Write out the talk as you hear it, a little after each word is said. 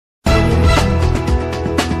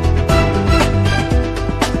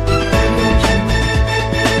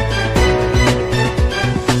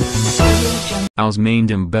Ousmane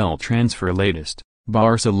Dembele transfer latest.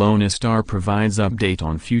 Barcelona star provides update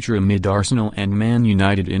on future amid Arsenal and Man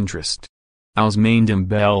United interest. Ousmane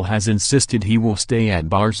Dembele has insisted he will stay at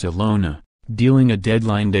Barcelona, dealing a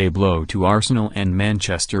deadline day blow to Arsenal and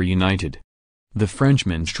Manchester United. The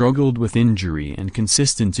Frenchman struggled with injury and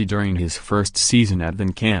consistency during his first season at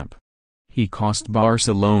Nou Camp. He cost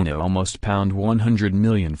Barcelona almost £100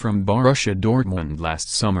 million from Borussia Dortmund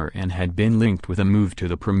last summer and had been linked with a move to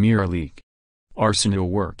the Premier League. Arsenal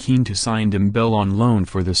were keen to sign Dembele on loan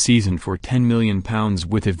for the season for £10 million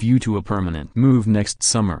with a view to a permanent move next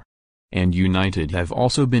summer. And United have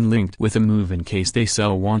also been linked with a move in case they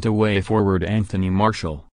sell want-away forward Anthony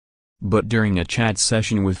Martial. But during a chat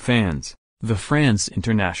session with fans, the France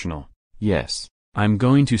international, "Yes, I'm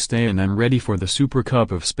going to stay and I'm ready for the Super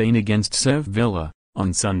Cup of Spain against Sevilla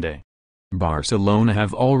on Sunday." Barcelona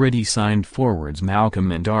have already signed forwards Malcolm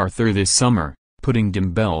and Arthur this summer, putting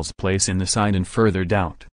Dembele's place in the side in further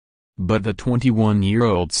doubt. But the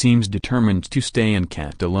 21-year-old seems determined to stay in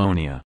Catalonia.